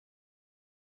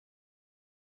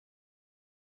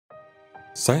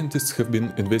Scientists have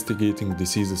been investigating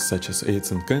diseases such as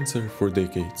AIDS and cancer for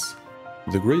decades.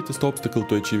 The greatest obstacle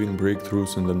to achieving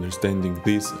breakthroughs and understanding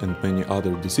these and many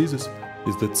other diseases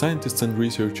is that scientists and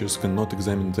researchers cannot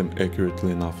examine them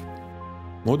accurately enough.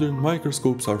 Modern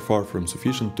microscopes are far from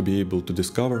sufficient to be able to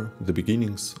discover the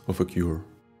beginnings of a cure.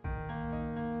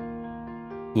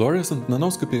 Fluorescent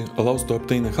nanoscopy allows to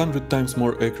obtain 100 times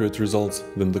more accurate results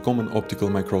than the common optical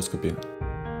microscopy.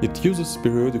 It uses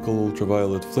periodical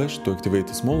ultraviolet flash to activate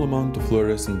a small amount of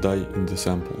fluorescent dye in the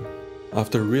sample.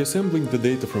 After reassembling the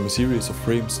data from a series of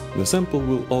frames, the sample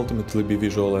will ultimately be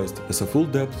visualized as a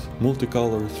full-depth,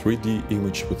 multicolor 3D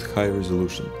image with high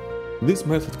resolution. This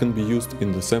method can be used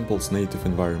in the sample's native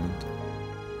environment.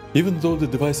 Even though the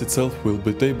device itself will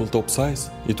be tabletop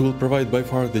size, it will provide by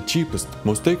far the cheapest,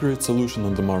 most accurate solution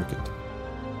on the market.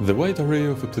 The wide array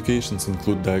of applications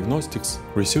include diagnostics,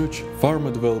 research,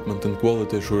 pharma development and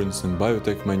quality assurance in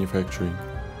biotech manufacturing.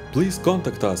 Please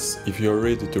contact us if you are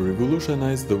ready to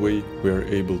revolutionize the way we are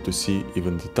able to see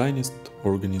even the tiniest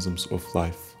organisms of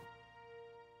life.